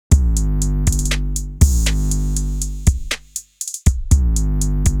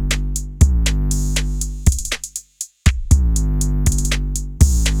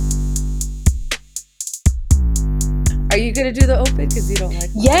Are you gonna do the open because you don't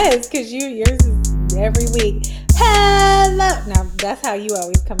like mine? Yes, because yours is every week. Hello. Now that's how you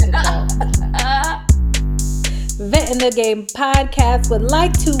always come to talk. Vet in the Game podcast would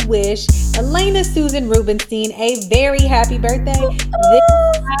like to wish Elena Susan Rubenstein a very happy birthday. This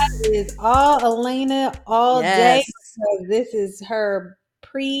pod is all Elena all day Yes. because this is her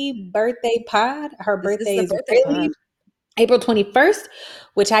pre-birthday pod. Her This is birthday the is birthday really pod. April 21st,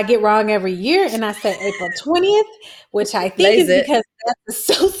 which I get wrong every year, and I say April 20th, which I think Lays is it. because that's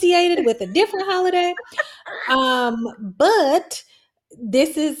associated with a different holiday. But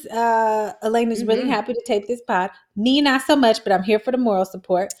this is Elena's really happy to tape this pod. Me, not so much, but I'm here for the moral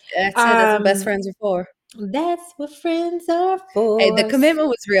support. That's it. That's what best friends are for. That's what friends are for. Hey, the commitment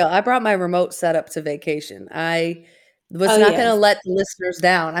was real. I brought my remote setup to vacation. I was Oh, not going to yes. let the listeners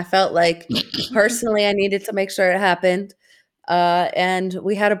down. I felt like personally I needed to make sure it happened. And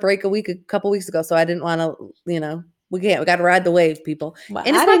we had a break a couple weeks ago, so I didn't want to, we got to ride the wave, people. Well,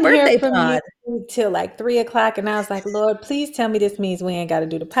 And I it's my didn't hear birthday from you pod. till like 3 o'clock, and I was like, Lord, please tell me this means we ain't got to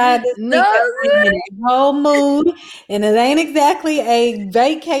do the pod this No, week. I'm in a whole mood, and it ain't exactly a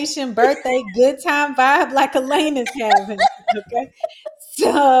vacation, birthday, good time vibe like Elena's having. Okay.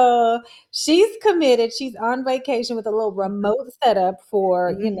 So she's committed. She's on vacation with a little remote setup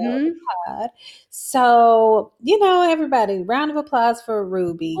for, the pod. So, everybody, round of applause for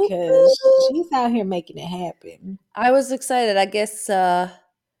Ruby because she's out here making it happen. I was excited, I guess,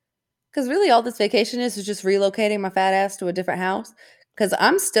 because really all this vacation is just relocating my fat ass to a different house. Because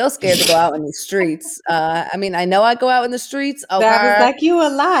I'm still scared to go out in the streets. I mean, I know I go out in the streets, That was okay, like you a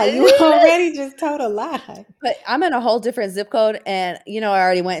lie. You already just told a lie. but I'm in a whole different zip code, and I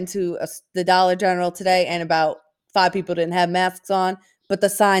already went into the Dollar General today, and about 5 people didn't have masks on, but the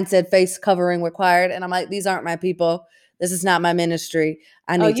sign said face covering required, and I'm like, these aren't my people. This is not my ministry.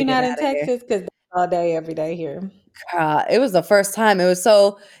 I Oh, need to you're get not out in of here. Texas because all day, every day here. It was the first time. It was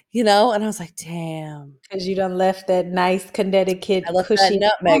so, and I was like, damn. Because you done left that nice I Connecticut left that cushy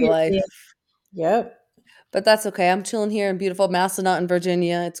nutmeg life. environment. Yep. But that's okay. I'm chilling here in beautiful Massanutten,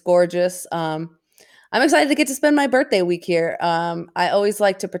 Virginia. It's gorgeous. I'm excited to get to spend my birthday week here. I always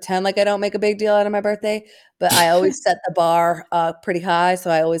like to pretend like I don't make a big deal out of my birthday, but I always set the bar pretty high,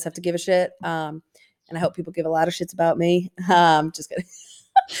 so I always have to give a shit. And I hope people give a lot of shits about me. Just kidding.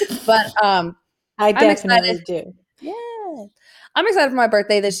 But I I'm excited. definitely do. Yeah. I'm excited for my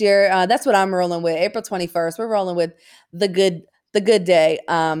birthday this year. That's what I'm rolling with. April 21st. We're rolling with the good day.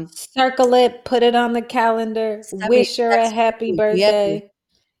 Circle it, put it on the calendar, Send me wish her a text happy me, DM me. birthday.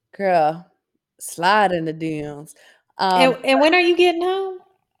 Girl, slide in the DMs. And when are you getting home?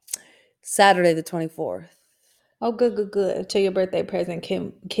 Saturday the 24th. Oh, good, good, good. Until your birthday present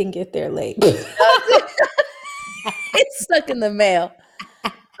can get there late. It's stuck in the mail.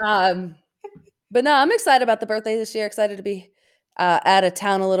 But no, I'm excited about the birthday this year. Excited to be out of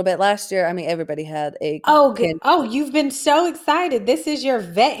town a little bit. Last year, I mean, everybody had a Oh, pandemic. you've been so excited. This is your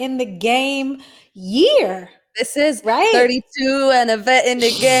vet in the game year, This is right? 32 and a vet in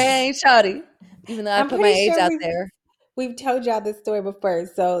the game, shawty. Even though I I'm put my pretty age sure out there. we've told y'all this story before.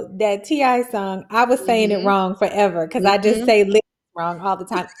 So that Ti song, I was saying it Mhm, wrong forever because I just mhm. say lyrics wrong all the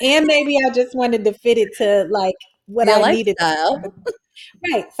time, and maybe I just wanted to fit it to like what Your I needed. lifestyle.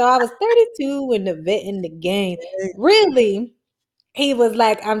 Right. So I was 32 and the vet in the game. Really, he was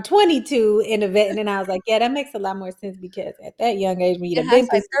like, I'm 22 in the vet, and then I was like, yeah, that makes a lot more sense because at that young age, when you'd In have been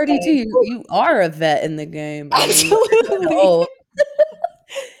through hindsight, some 32, things, you are a vet in the game. I mean, you're kinda absolutely. old.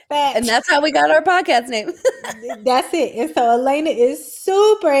 And Facts. that's how we got our podcast name. That's it. And so Elena is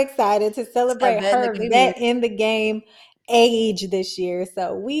super excited to It's that celebrate vet in the her game year. vet in the game age this year.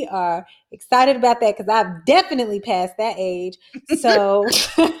 So we are excited about that because I've definitely passed that age. So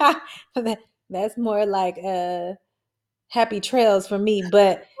that's more like happy trails for me.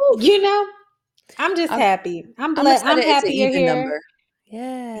 But Oof. I'm just I'm happy. I'm I'm blessed. I'm excited it's an happy you're even here. number.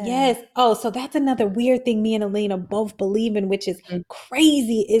 Yeah. Yes. Oh, so that's another weird thing me and Elena both believe in, which is Mhm.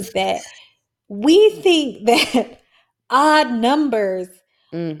 crazy, is that we think that odd numbers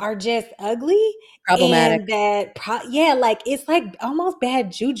Mm. are just ugly Problematic. and that like it's like almost bad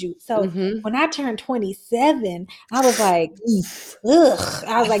juju. So Mhm. when I turned 27, I was like, Oof. ugh.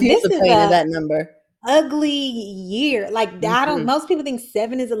 I I was like, feel this the is pain of a that number. ugly year. Like I don't Mhm. most people think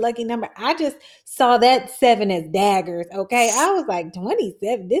 7 is a lucky number. I just saw that 7 as daggers. Okay. I was like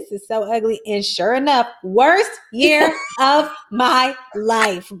 27. This is so ugly. And sure enough, worst year of my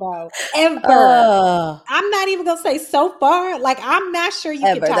life, bro. Ever. Oh, I'm not even gonna say so far. Like I'm not sure you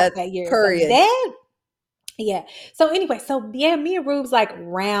could ever. top That that year. So period. that yeah. So anyway, so yeah, me and Rube's like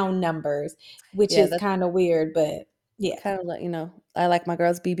round numbers, which Yeah, is that's kind of weird, but yeah. kind of like, I like my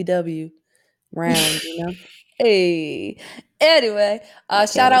girls BBW round, Hey. Anyway, I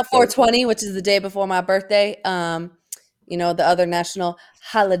shout can't out accept it. 420, which is the day before my birthday. The other national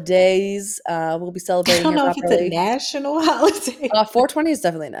holidays. We'll be I celebrating don't here know if it's a properly. national holiday. 420 is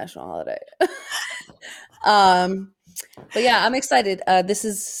definitely a national holiday. um, but yeah, I'm excited. This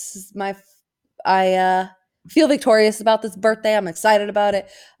is I feel victorious about this birthday. I'm excited about it.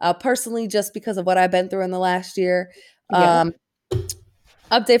 Personally, just because of what I've been through in the last year. Yeah. Um,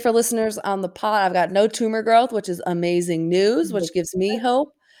 Update for listeners on the pod. I've got no tumor growth, which is amazing news, which gives me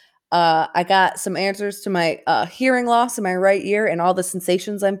hope. I got some answers to my hearing loss in my right ear, and all the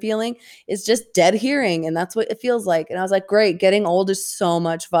sensations I'm feeling is just dead hearing, and that's what it feels like. And I was like, great, getting old is so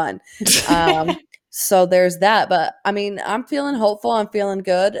much fun. Um, so there's that. But I mean, I'm feeling hopeful. I'm feeling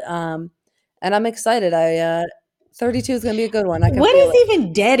good, and I'm excited. 32 is gonna be a good one. I can What feel is it.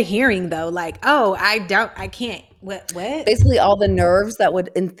 even dead hearing though? Like, oh, I can't. What? Basically, all the nerves that would,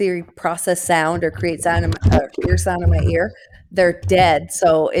 in theory, process sound or create sound in ear sound in my ear, they're dead.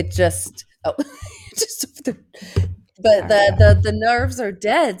 So it just, just but Sorry, the, y'all. the the nerves are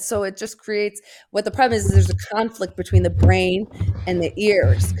dead, so it just creates what the problem is there's a conflict between the brain and the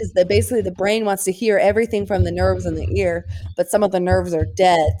ears because basically the brain wants to hear everything from the nerves in the ear, but some of the nerves are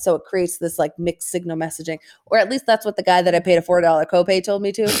dead, so it creates this like mixed signal messaging, or at least that's what the guy that I paid a $4 copay told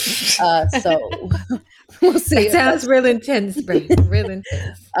me to. So we'll see That if sounds that's real intense, bro. Real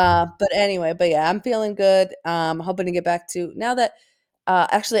intense. but anyway, but yeah, I'm feeling good. Hoping to get back to now that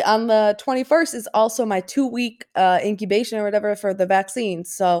actually on the 21st is also my 2 week incubation or whatever for the vaccine.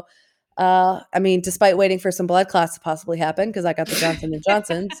 So I mean, despite waiting for some blood clots to possibly happen because I got the Johnson and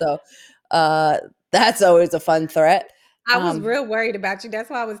Johnson, so uh, that's always a fun threat. I was Um, real worried about you. That's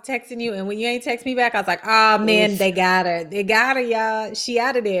why I was texting you. And when you ain't text me back, I was like, oh man, oof. they got her. They got her, y'all. She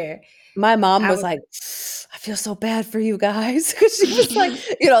out of there. My mom I was was like, I feel so bad for you guys because she was like,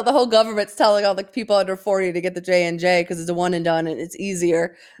 the whole government's telling all the people under 40 to get the J&J because it's a one and done and it's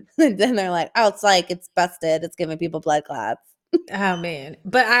easier. And then they're like, oh, it's like it's busted. It's giving people blood clots. Oh man.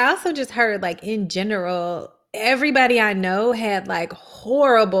 But I also just heard like in general, everybody I know had like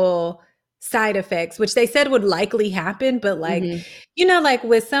horrible side effects, which they said would likely happen. But like, Hmm. like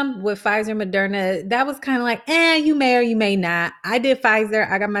with Pfizer, Moderna, that was kind of like, you may or you may not. I did Pfizer.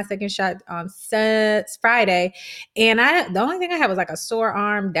 I got my second shot on Friday. And the only thing I had was like a sore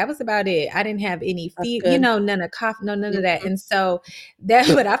arm. That was about it. I didn't have any That's fever, good. none of cough, no, none of that. Mhm. And so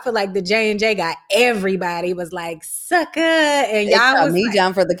but I feel like the J&J got everybody was like, sucker. And It y'all got was me like,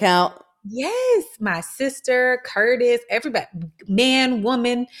 down for the count. yes, my sister, Curtis, everybody, man,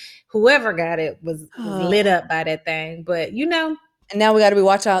 woman, whoever got it was lit Oh. up by that thing. But And now we got to be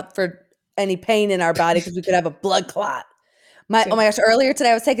watch out for any pain in our body because we could have a blood clot. Oh my gosh! Earlier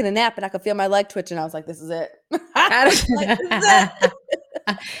today, I was taking a nap and I could feel my leg twitching. I was like, "This is it." I I was like, "This is it."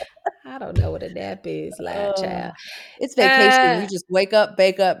 don't, I don't know what a nap is, like, child. It's vacation. Uh You just wake up,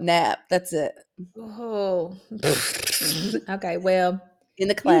 bake up, nap. That's it. oh. Okay, well, In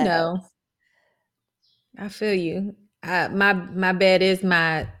the you clouds. know, I feel you. My bed is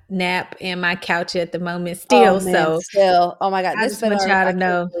my nap and my couch at the moment Oh still. man, So still. Oh my god, I this just want Venmo. y'all I to can't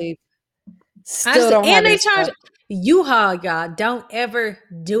know. believe. I Still just don't and have they your charge stuff. U-Haul, y'all. Don't ever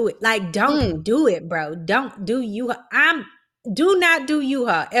do it. Like, Mm. don't do it, bro. Don't do U-Haul. Do not do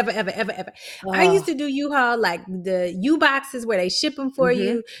U-Haul ever, ever, ever, ever. I used Oh. to do U-Haul like the U boxes where they ship them for Mhm.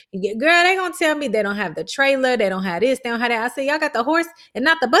 you. You get girl, they gonna tell me they don't have the trailer, they don't have this, they don't have that. I say, y'all got the horse and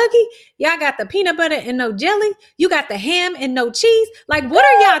not the buggy. Y'all got the peanut butter and no jelly. You got the ham and no cheese. Like, what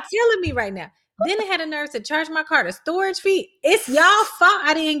are y'all telling me right now? Then they had a nerve to charge my card a storage fee. It's y'all fault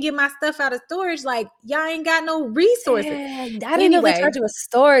I didn't get my stuff out of storage. Like, y'all ain't got no resources. Dang, I didn't know they Anyway, charge you a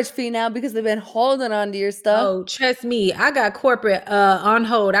storage fee now because they've been holding on to your stuff. oh, trust me, I got corporate on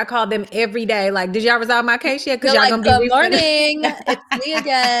hold. I call them every day. Like, did y'all resolve my case yet? Because You're y'all like, gonna be "Good refunded. morning, it's me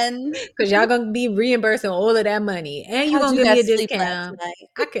again. Because y'all gonna be reimbursing all of that money. And you How'd gonna you give me a guys sleep last discount. night?"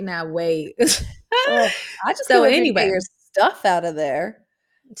 I cannot wait. Ugh, I just can't So wait for you to get anyway. your stuff out of there.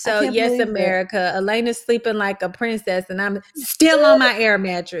 I So can't yes, believe it. America. Elena's sleeping like a princess, and I'm still on my air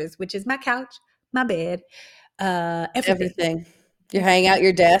mattress, which is my couch, my bed, everything. Everything. You're hanging Everything. out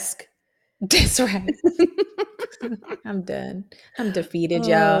your desk. That's right. I'm done. I'm defeated,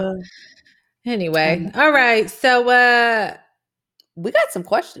 y'all. Uh, I Anyway, know. all right. So We got some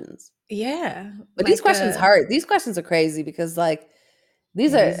questions, yeah, but these like questions hurt. These questions are crazy because, like,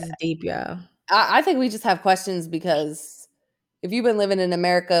 these are. this is deep, y'all. I think we just have questions because if you've been living in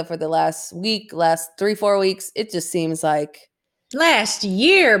America for the last week, last 3, 4 weeks, it just seems like Last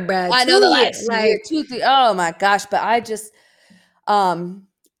year, bruh, I know the 2 years. last year, Like, 2, 3. Oh my gosh! But I just um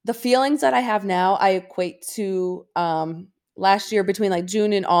the feelings that I have now, I equate to last year between like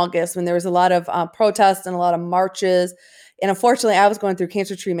June and August when there was a lot of protests and a lot of marches. And unfortunately, I was going through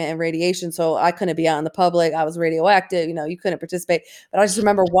cancer treatment and radiation, so I couldn't be out in the public. I was radioactive, you couldn't participate. But I just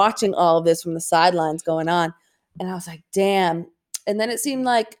remember watching all of this from the sidelines going on, and I was like, "Damn!" And then it seemed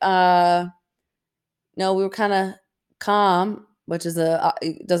like, no, we were kind of calm, which is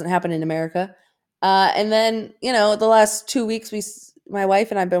it doesn't happen in America. And then the last 2 weeks, my wife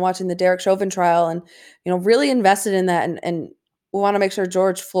and I've been watching the Derek Chauvin trial, and really invested in that, and we want to make sure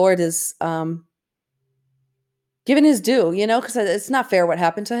George Floyd is given his due, because it's not fair what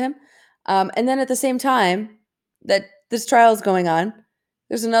happened to him. And then at the same time that this trial is going on,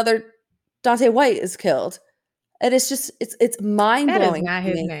 there's another Dante White is killed, and it's just it's mind That is blowing not to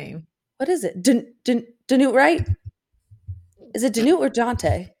his me. name. What is it? Danute Wright? Is it Danute or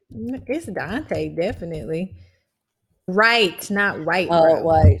Dante? It's Dante, definitely. Right, not white, Oh, bro.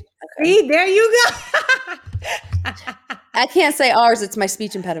 White. Okay. See, there you go. I can't say ours. It's my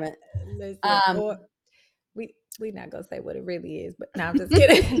speech impediment. Listen, Um, or we not gonna say what it really is, but no, I'm just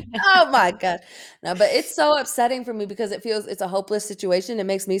kidding. oh my god, no! But it's so upsetting for me because it's a hopeless situation. It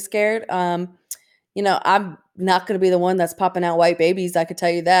makes me scared. I'm not going to be the one that's popping out white babies. I could tell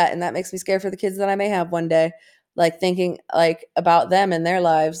you that, and that makes me scared for the kids that I may have one day. Like thinking like about them and their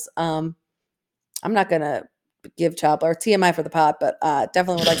lives. I'm not gonna give child birth. TMI for the pod, but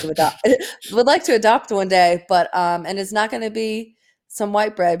definitely would like to adopt. Would like to adopt one day, but and it's not going to be some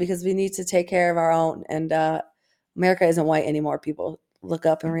white bread because we need to take care of our own. And America isn't white anymore. People look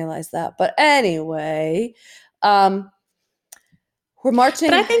up and realize that. But anyway, we're marching.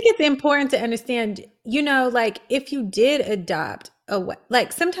 But I think it's important to understand, like if you did adopt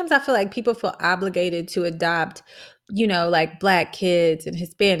like sometimes I feel like people feel obligated to adopt, like Black kids and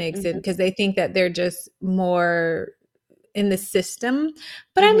Hispanics, and Mhm, because they think that they're just more in the system.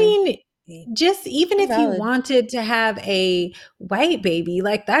 But I mhm. mean, just even You're if you valid. wanted to have a white baby,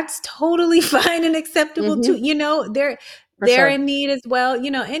 like that's totally fine and acceptable too. Mhm, for They're sure. in need as well.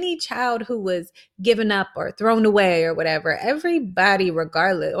 Any child who was given up or thrown away or whatever, everybody,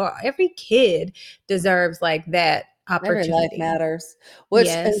 regardless, or every kid deserves like that Every life opportunity. matters, which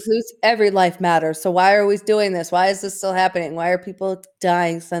Yes. includes every life matters. So why are we doing this? Why is this still happening? Why are people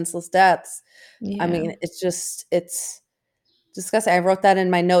dying senseless deaths? I Yeah. mean, it's disgusting. I wrote that in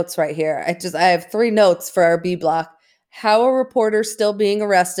my notes right here. I have 3 notes for our B block. How are reporters still being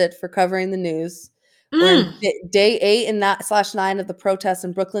arrested for covering the news? We're in Mm. day 8 and not /9 of the protests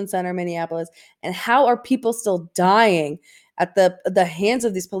in Brooklyn Center, Minneapolis. And how are people still dying at the hands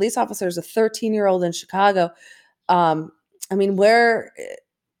of these police officers? A 13-year-old in Chicago. Um, I mean, where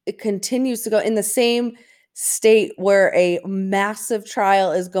it continues to go in the same state where a massive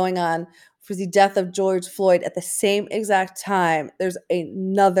trial is going on for the death of George Floyd at the same exact time, there's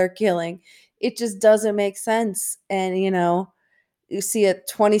another killing. It just doesn't make sense. And, you see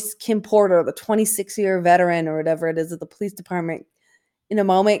Kim Porter, the 26-year veteran or whatever it is at the police department, in a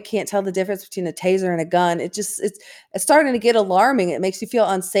moment can't tell the difference between a taser and a gun. It's starting to get alarming. It makes you feel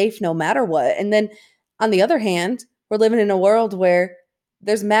unsafe no matter what. And then on the other hand, we're living in a world where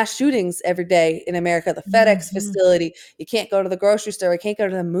there's mass shootings every day in America. The FedEx Mhm. facility, you can't go to the grocery store, you can't go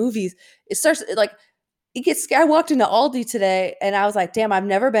to the movies. It starts like it gets scary. I walked into Aldi today and I was like, damn, I've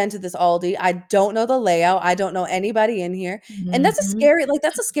never been to this Aldi. I don't know the layout. I don't know anybody in here. And Mhm. that's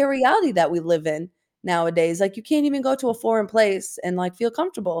a scary reality that we live in nowadays. Like you can't even go to a foreign place and like feel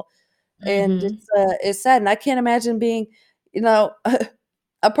comfortable. And Mhm. it's sad. And I can't imagine being,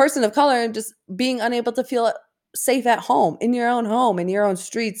 a person of color and just being unable to feel safe at home, in your own home, in your own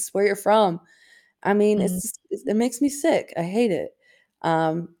streets, where you're from. I mean, Mhm. it makes me sick. I hate it.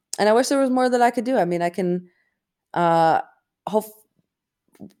 And I wish there was more that I could do. I mean, I can uh hope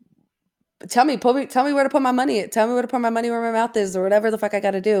tell me where to put my money. Tell me where to put my money where my mouth is or whatever the fuck I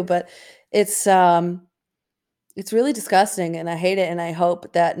got to do, but it's um it's really disgusting and I hate it and I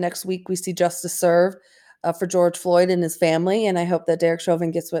hope that next week we see justice served for George Floyd and his family and I hope that Derek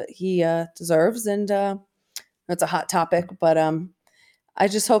Chauvin gets what he deserves and that's a hot topic, but I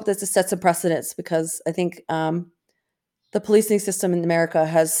just hope that this sets a precedence because I think the policing system in America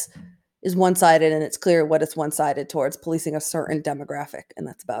is one-sided and it's clear what it's one-sided towards policing a certain demographic and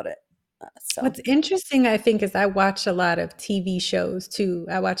that's about it. So What's interesting, I think, is I watch a lot of TV shows too.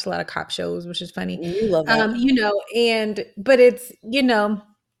 I watch a lot of cop shows, which is funny. you love that. And but it's,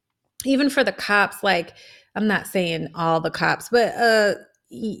 even for the cops, like I'm not saying all the cops, but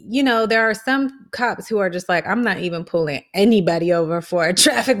there are some cops who are just like, I'm not even pulling anybody over for a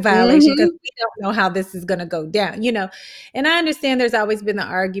traffic violation because Mhm. we don't know how this is going to go down. And I understand there's always been the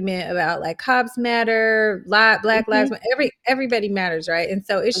argument about like cops matter, Black lives Mhm. matter, everybody matters, right? And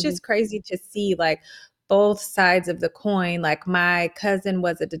so it's Mhm. just crazy to see like both sides of the coin. Like my cousin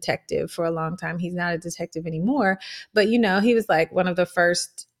was a detective for a long time. He's not a detective anymore, but he was like one of the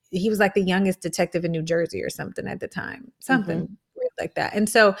first. He was like the youngest detective in New Jersey or something at the time, something weird like that. And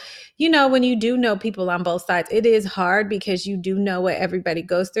so, when you do know people on both sides, it is hard because you do know what everybody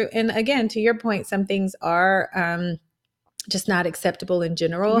goes through. And again, to your point, some things are just not acceptable in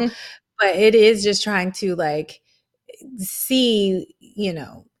general, Mm-hmm. but it is just trying to like see,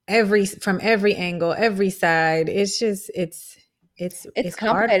 from every angle, every side. It's just It's it's hard for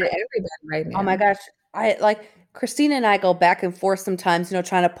complicated. everybody right Oh my now. gosh. I like Christina and I go back and forth sometimes,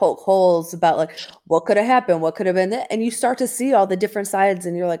 trying to poke holes about like what could have happened, what could have been that. And you start to see all the different sides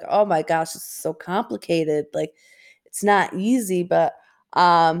and you're like, oh my gosh, it's so complicated. Like it's not easy, but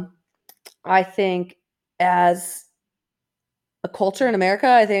I think as a culture in America,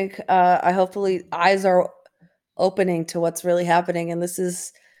 I think I hopefully eyes are opening to what's really happening. And this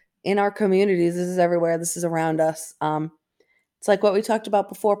is in our communities, this is everywhere, this is around us. It's like what we talked about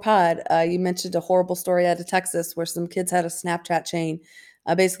before pod. You mentioned a horrible story out of Texas where some kids had a Snapchat chain,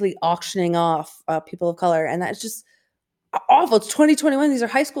 basically auctioning off people of color, and that's just awful. It's 2021. These are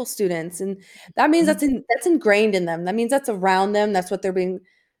high school students, and that means that's ingrained in them. That means that's around them. That's what they're being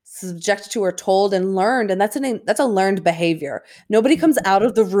subjected to or told and learned, and that's a learned behavior. Nobody comes out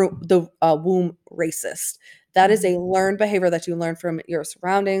of the womb racist. That is a learned behavior that you learn from your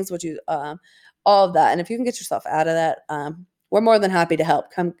surroundings, what you all of that. And if you can get yourself out of that, we're more than happy to help.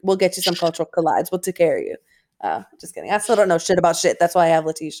 Come, we'll get you some cultural collides. We'll take care of you. Just kidding. I still don't know shit about shit. That's why I have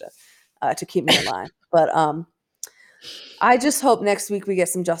Letitia to keep me in line. But I just hope next week we get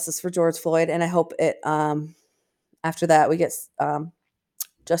some justice for George Floyd, and I hope it after that we get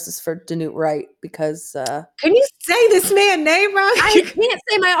justice for Danute Wright because Can you say this man name wrong? I can't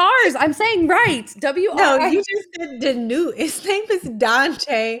say my R's. I'm saying Wright. No, W-R-I. you just said Danute. His name is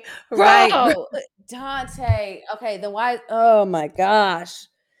Dante Wright. Bro, Dante. Okay, then why? Oh my gosh.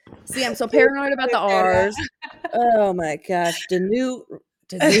 See, I'm so paranoid about the R's. Oh my gosh. Danute.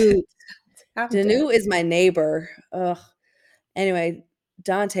 I'm dead. Danute is my neighbor. Ugh. Anyway,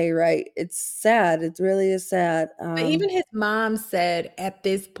 Dante, right? It's sad. It really is sad. But even his mom said at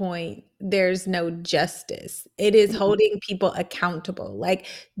this point, there's no justice. It is holding people accountable. Like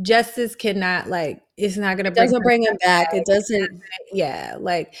justice cannot it's not gonna bring doesn't her bring him back. back. It doesn't. Yeah,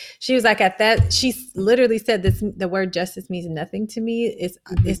 like she was like at that. She literally said this. The word justice means nothing to me. It's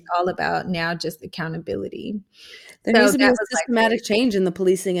all about now just accountability. There So needs to be that a was like very. systematic change in the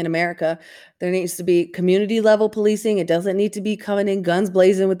policing in America. There needs to be community level policing. It doesn't need to be coming in guns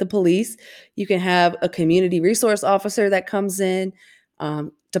blazing with the police. You can have a community resource officer that comes in.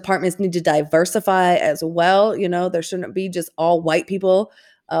 Departments need to diversify as well. There shouldn't be just all white people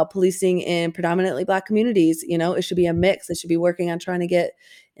policing in predominantly Black communities. It should be a mix. It should be working on trying to get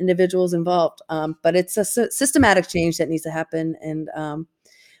individuals involved. But it's a systematic change that needs to happen. And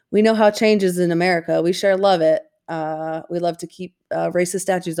we know how change is in America. We sure love it. We love to keep racist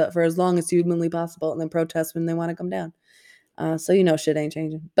statues up for as long as humanly possible and then protest when they want to come down. So shit ain't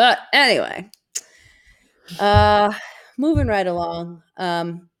changing. But anyway, moving right along,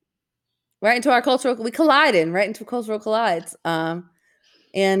 right into our cultural, we collided right into cultural collides.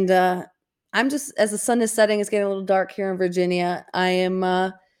 And I'm just, as the sun is setting, it's getting a little dark here in Virginia. I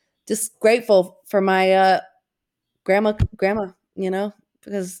am just grateful for my grandma,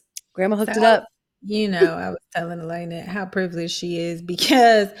 because grandma hooked it up. I was telling Elena how privileged she is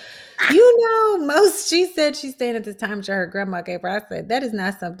because, she said she's staying at the time her grandma gave her. I said, that is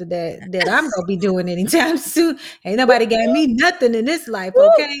not something that I'm going to be doing anytime soon. Ain't nobody gave me nothing in this life,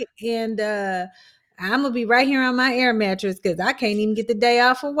 okay? And I'm going to be right here on my air mattress because I can't even get the day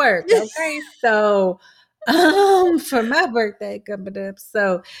off of work, okay? So for my birthday coming up.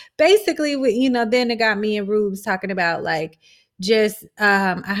 So basically, then it got me and Rubes talking about just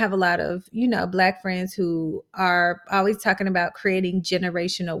I have a lot of Black friends who are always talking about creating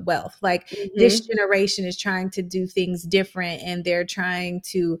generational wealth. Like this generation is trying to do things different, and they're trying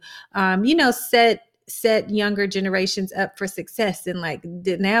to set younger generations up for success. And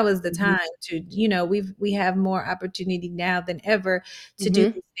now is the time to we have more opportunity now than ever to do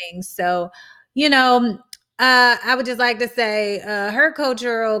these things. So I would just like to say her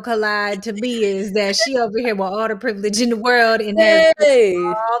cultural collide to me is that she over here with all the privilege in the world and has Hey,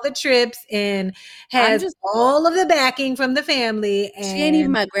 all the trips and I'm has just all of the backing from the family. she ain't even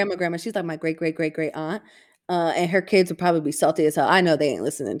And my grandma. She's like my great great great great aunt. And her kids would probably be salty as hell. I know they ain't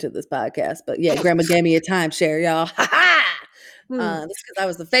listening to this podcast, but yeah, grandma gave me a timeshare, y'all. Ha ha. That's because I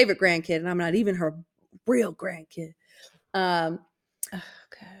was the favorite grandkid, and I'm not even her real grandkid. Um,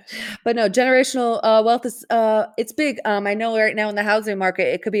 But no, generational wealth is it's big. I know right now in the housing market,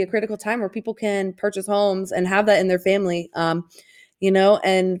 it could be a critical time where people can purchase homes and have that in their family, and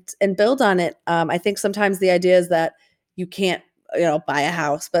build on it. I think sometimes the idea is that you can't, buy a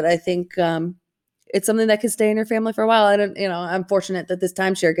house, but I think it's something that can stay in your family for a while. I don't, I'm fortunate that this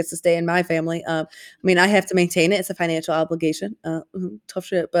timeshare gets to stay in my family. I mean, I have to maintain it. It's a financial obligation. Tough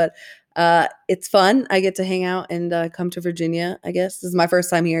shit, but it's fun. I get to hang out and come to Virginia. I guess this is my first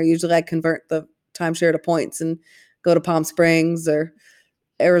time here. Usually, I convert the timeshare to points and go to Palm Springs or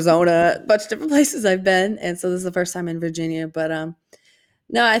Arizona, a bunch of different places I've been, and so this is the first time in Virginia. But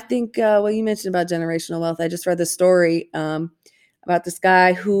no, I think what you mentioned about generational wealth. I just read this story about this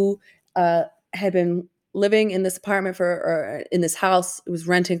guy who had been living in this apartment or in this house. It was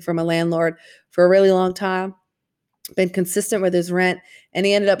renting from a landlord for a really long time, been consistent with his rent, and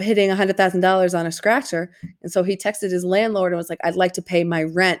he ended up hitting $100,000 on a scratcher. And so he texted his landlord and was like, "I'd like to pay my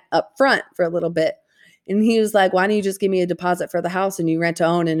rent up front for a little bit." And he was like, "Why don't you just give me a deposit for the house and you rent to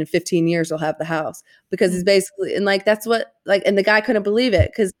own, and in 15 years you'll have the house?" Because it's basically, and like that's what, like, and the guy couldn't believe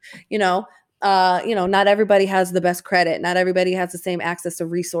it because not everybody has the best credit, not everybody has the same access to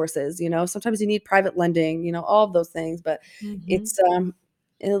resources. Sometimes you need private lending, all of those things. But Mhm. it's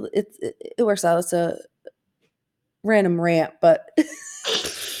it works out. It's a random rant, but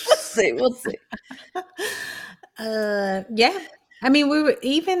we'll see. Yeah. I mean, we were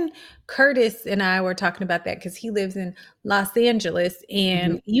even Curtis and I were talking about that because he lives in Los Angeles,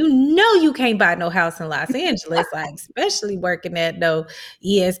 and Mhm. you can't buy no house in Los Angeles, like especially working at no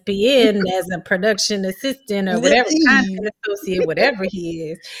ESPN as a production assistant or whatever content associate, whatever he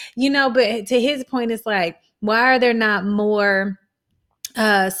is, But to his point, it's like, why are there not more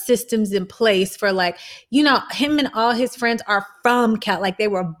systems in place for, like, him and all his friends are from like they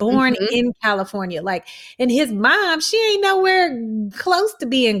were born Mhm. in California, like, and his mom, she ain't nowhere close to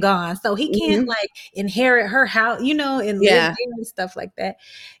being gone, so he can't Mhm. like inherit her house, and live Yeah. there and stuff like that.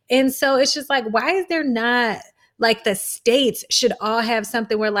 And so it's just like, why is there not, like, the states should all have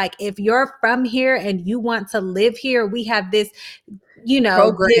something where, like, if you're from here and you want to live here, we have this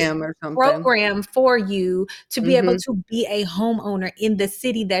Program or something. program for you to be able Mhm. to be a homeowner in the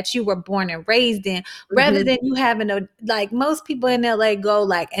city that you were born and raised in, rather Mhm. than you having to, like, most people in LA go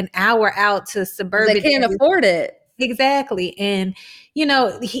like an hour out to 'Cause they suburban can't areas. afford it. Exactly. And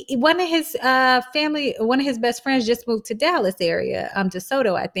one of his family, one of his best friends just moved to Dallas area,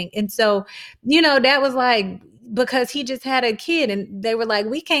 DeSoto, I think. And so, that was like, because he just had a kid and they were like,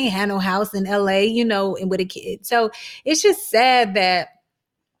 we can't have no house in LA, and with a kid. So it's just sad that,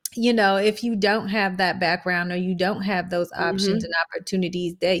 if you don't have that background or you don't have those options Mhm. and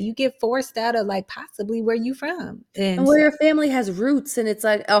opportunities, that you get forced out of, like, possibly where you from. And And where so, your family has roots, and it's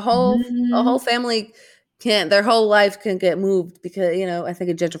like a whole mhm, family can their whole life can get moved because, I think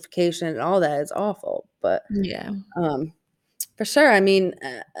of gentrification and all that is awful. But, yeah. um, for sure, I mean,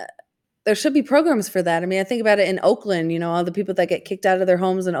 there should be programs for that. I mean, I think about it in Oakland, all the people that get kicked out of their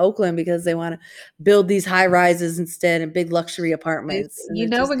homes in Oakland because they wanna build these high rises instead and big luxury apartments, and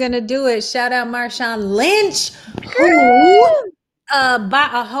it We're just gonna do it. Shout out Marshawn Lynch, who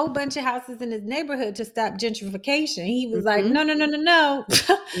bought a whole bunch of houses in his neighborhood to stop gentrification. He was like, Mhm. no, no, no, no, no.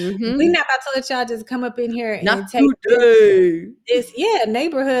 We Mhm. not about to let y'all just come up in here Not and take today.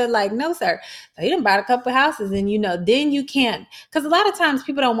 neighborhood. Like, no, sir. So he done bought a couple houses, and then you can't, because a lot of times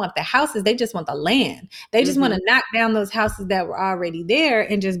people don't want the houses, they just want the land. They just want Mhm. to knock down those houses that were already there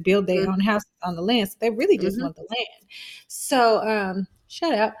and just build their Mhm. own houses on the land. So they really just Mhm. want the land. So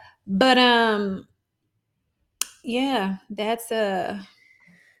shut up. But yeah, that's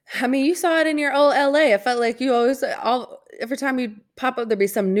I mean, you saw it in your old LA. I felt like you always all every time you pop up, there'd be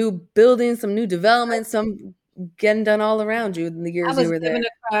some new building, some new development, some getting done all around you in the I years you was were living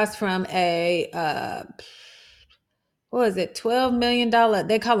there. across from a what was it, $12 million?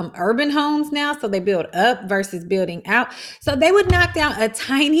 They call them urban homes now. So they build up versus building out. So they would knock down a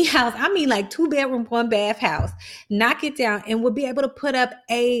tiny house. I mean, like 2 bedroom, 1 bath house, knock it down, and would be able to put up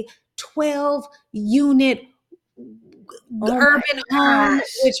a 12 unit Oh my urban home, gosh.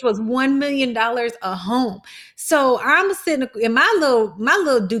 which was $1 million a home. So I'm sitting in my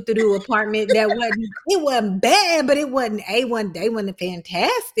little doo-doo apartment that wasn't bad, but it wasn't A1, they wasn't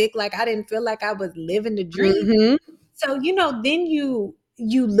fantastic. Like, I didn't feel like I was living the dream. Mhm. So, then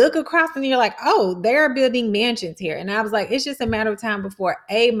you look across and you're like, oh, they're building mansions here. And I was like, it's just a matter of time before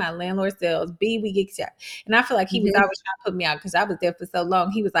A, my landlord sells, B, we get out. And I feel like he was Mhm. always trying to put me out because I was there for so long.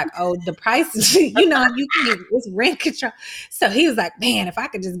 He was like, oh, the prices, you can't, it's rent control. So he was like, man, if I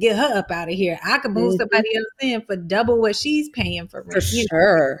could just get her up out of here, I could move Mhm. somebody else in for double what she's paying for For rent.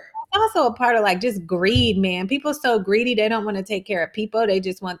 sure. also a part of like just greed, man. People so greedy, they don't want to take care of people. They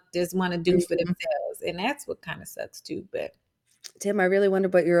just want to do for themselves. And that's what kind of sucks too. But Tim, I really wonder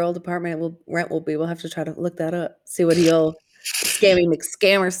what your old apartment rent will be. We'll have to try to look that up. See what he'll scammy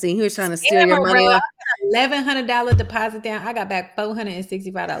McScammer see. He was trying to steal your money. Bro, $1,100 deposit down. I got back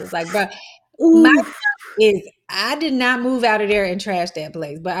 $465. Like, bro, Ooh. my is I did not move out of there and trash that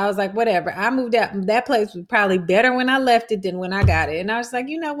place, but I was like, whatever. I moved out. That place was probably better when I left it than when I got it, and I was like,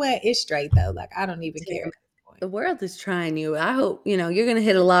 you know what? It's straight though. Like, I don't even care. The world is trying you. I hope you're gonna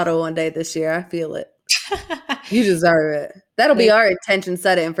hit a lotto one day this year. I feel it. You deserve it. That'll be our intention.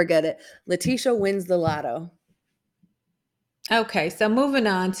 Set it and forget it. Letitia wins the lotto. Okay, so moving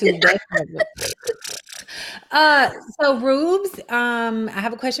on to so Rubes, I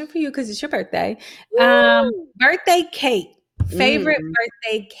have a question for you because it's your birthday. Birthday cake. Favorite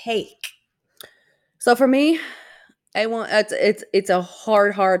birthday cake. So for me, it's a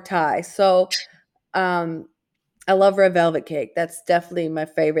hard tie. So I love red velvet cake. That's definitely my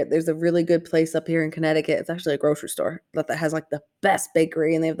favorite. There's a really good place up here in Connecticut. It's actually a grocery store that has like the best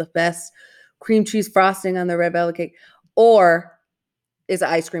bakery, and they have the best cream cheese frosting on their red velvet cake. Or is an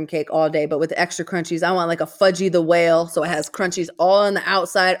ice cream cake all day, but with extra crunchies. I want like a Fudgy the Whale, so it has crunchies all on the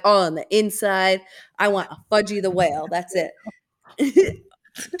outside, all on the inside. I want a Fudgy the Whale. That's it.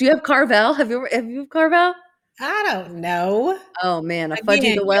 Do you have Carvel? Have you Carvel? I don't know. Oh man, a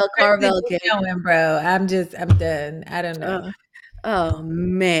Fudgy the Whale Carvel cake. Bro, I'm done. I don't know. Oh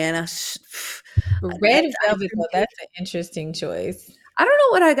man, red velvet. That's an interesting choice. I don't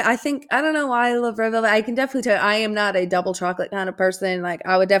know what I think. I don't know why I love red velvet. I can definitely tell you, I am not a double chocolate kind of person. Like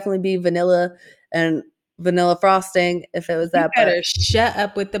I would definitely be vanilla and vanilla frosting if it was that. You better shut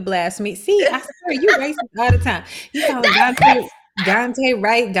up with the blasphemy. See, I swear you racist all the time. You call Dante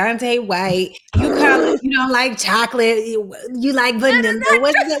Wright, Dante White. You don't like chocolate. You like vanilla.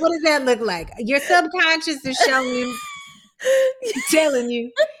 What does that look like? Your subconscious is showing.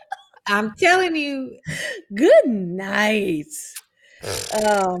 I'm telling you. Good night.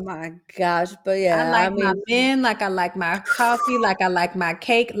 Oh my gosh. But yeah, I like my men, like I like my coffee, like I like my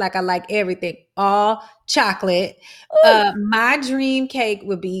cake, like I like everything. All chocolate. My dream cake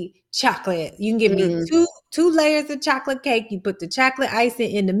would be chocolate. You can give me two layers of chocolate cake. You put the chocolate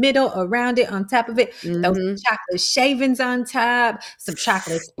icing in the middle, around it, on top of it. Those chocolate shavings on top, some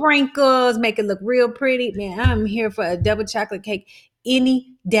chocolate sprinkles, make it look real pretty. Man, I'm here for a double chocolate cake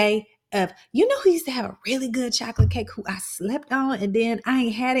any day of. You know who used to have a really good chocolate cake who I slept on, and then I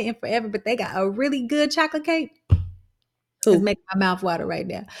ain't had it in forever, but they got a really good chocolate cake? Who? It's making my mouth water right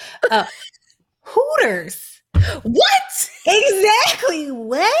now. Hooters. What? Exactly.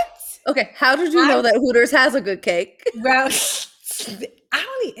 What? Okay, how did you know that Hooters has a good cake? Bro, I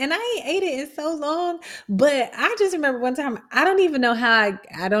ain't ate it in so long, but I just remember one time. I don't even know how.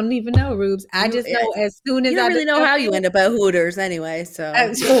 I don't even know, Rubes. I just know as soon as you don't really know how you end up at Hooters anyway. So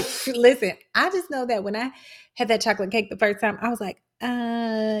listen, I just know that when I had that chocolate cake the first time, I was like,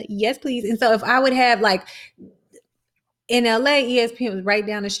 yes, please. And so if I would have like in LA, ESPN was right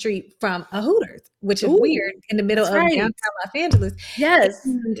down the street from a Hooters, which is weird in the middle of downtown Los Angeles. Yes.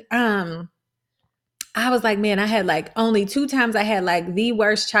 And I was like, man, I had like only 2 times I had like the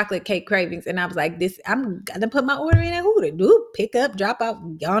worst chocolate cake cravings. And I was like, I'm gonna put my order in at Hooters. Pick up, drop off,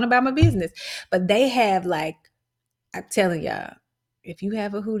 go on about my business. But they have like, I'm telling y'all, if you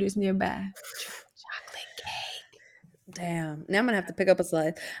have a Hooters nearby, chocolate cake. Damn. Now I'm gonna have to pick up a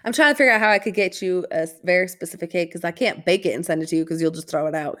slice. I'm trying to figure out how I could get you a very specific cake because I can't bake it and send it to you because you'll just throw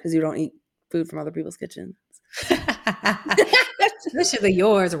it out because you don't eat food from other people's kitchens. Especially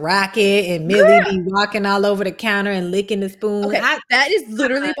yours, Rocket and Millie be walking all over the counter and licking the spoon. Okay, that is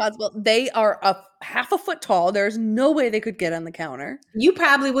literally possible. They are half a foot tall. There's no way they could get on the counter. You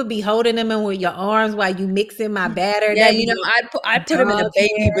probably would be holding them in with your arms while you mixing my batter. Yeah, I put them in a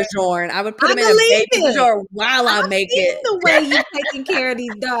baby bajorn. I would put them in a baby bajorn while I make it. The way you taking care of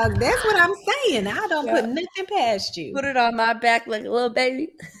these dogs. That's what I'm saying. I don't put nothing past you. Put it on my back like a little baby.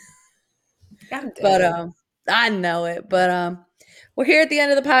 But I know it. But we're here at the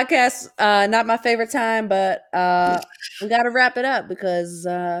end of the podcast. Not my favorite time, but we got to wrap it up because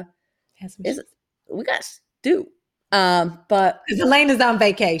we got stew. But Elena's on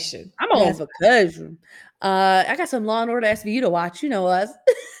vacation. I'm on vacation. I got some Law and Order SVU to watch. You know us.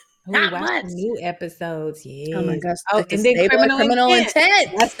 Not much. New episodes. Yeah. Oh my gosh. And then criminal intent.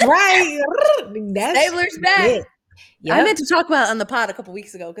 That's right. Stabler's back. Yep. I meant to talk about it on the pod a couple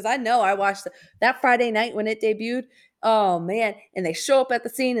weeks ago because I know I watched that Friday night when it debuted. Oh man. And they show up at the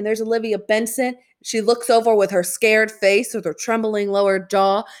scene and there's Olivia Benson. She looks over with her scared face with her trembling lower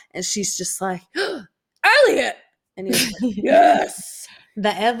jaw. And she's just like, Elliot. And he was like, yes.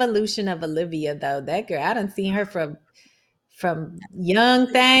 The evolution of Olivia, though, that girl, I done seen her from young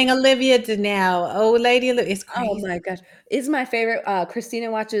thing Olivia to now old lady Olivia. It's Oh crazy. my gosh. Is my favorite Christina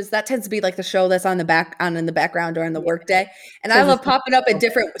watches that tends to be like the show that's on the back on in the background during the Yeah, workday. And I because love it's popping up at so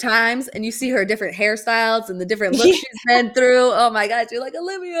different times and you see her different hairstyles and the different looks yeah. she's been through. Oh my gosh, you're like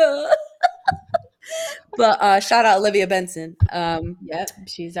Olivia. But shout out Olivia Benson. Yep,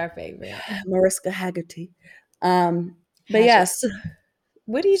 she's our favorite. Mariska Haggerty. But Hashtag. yes.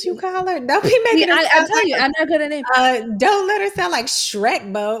 What did you call her? Don't be Yeah, making her I'm sound telling you, like I'm not good at names. don't let her sound like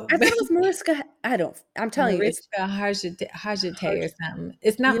Shrek, Bo. I thought it was Mariska. I don't. I'm telling you, it's Mariska Hargitay hard. or something.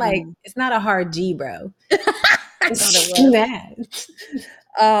 It's not like Yeah. it's not a hard G, bro. I thought it It's was.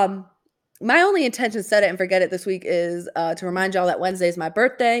 not. Um, my only intention, set it and forget it this week, is to remind y'all that Wednesday is my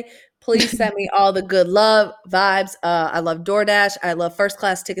birthday. Please send me all the good love vibes. I love DoorDash. I love first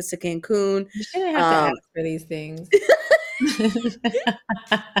class tickets to Cancun. You shouldn't have to Um, ask for these things.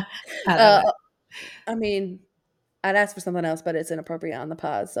 I don't uh, know. I mean, I'd ask for something else, but it's inappropriate on the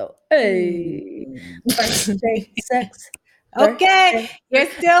pod. So, hey, Mm. birthday sex, Okay, birthday. you're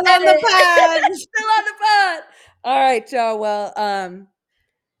still on the Hey, pod. still on the pod. All right, y'all. Well,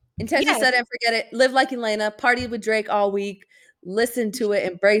 intention, Yes. set it and forget it. Live like Elena. Party with Drake all week. Listen to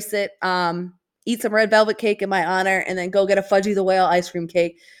it. Embrace it. Eat some red velvet cake in my honor, and then go get a Fudgy the Whale ice cream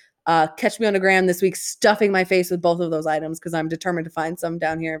cake. Catch me on the gram this week, stuffing my face with both of those items because I'm determined to find some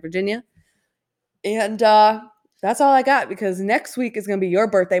down here in Virginia. And that's all I got because next week is going to be your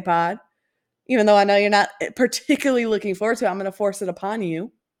birthday pod. Even though I know you're not particularly looking forward to it, I'm going to force it upon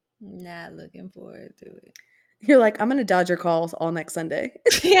you. Not looking forward to it. You're like, I'm going to dodge your calls all next Sunday.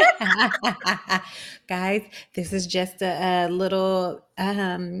 Guys, this is just a little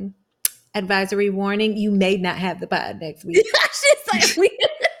advisory warning. You may not have the pod next week. She's like,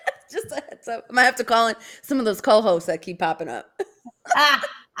 just a heads up. I might have to call in some of those co-hosts that keep popping up.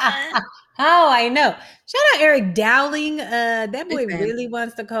 Oh, I know. Shout out Eric Dowling. That boy Big fan. really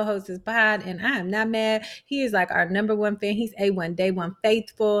wants to co-host his pod, and I am not mad. He is like our number one fan. He's A1 Day One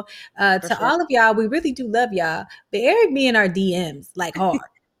faithful. To sure. all of y'all, we really do love y'all. But Eric be in our DMs like hard.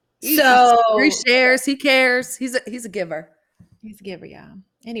 He So shares, he cares. He's a giver. he's a giver, y'all.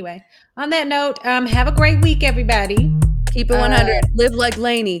 Anyway, on that note, have a great week, everybody. Keep it 100. Live like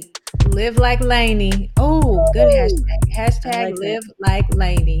Lainey. Live like Lainey. Oh, good hashtag. Hashtag like live like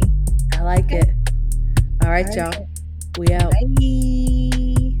Lainey. I like it. All right, y'all. We out. Bye.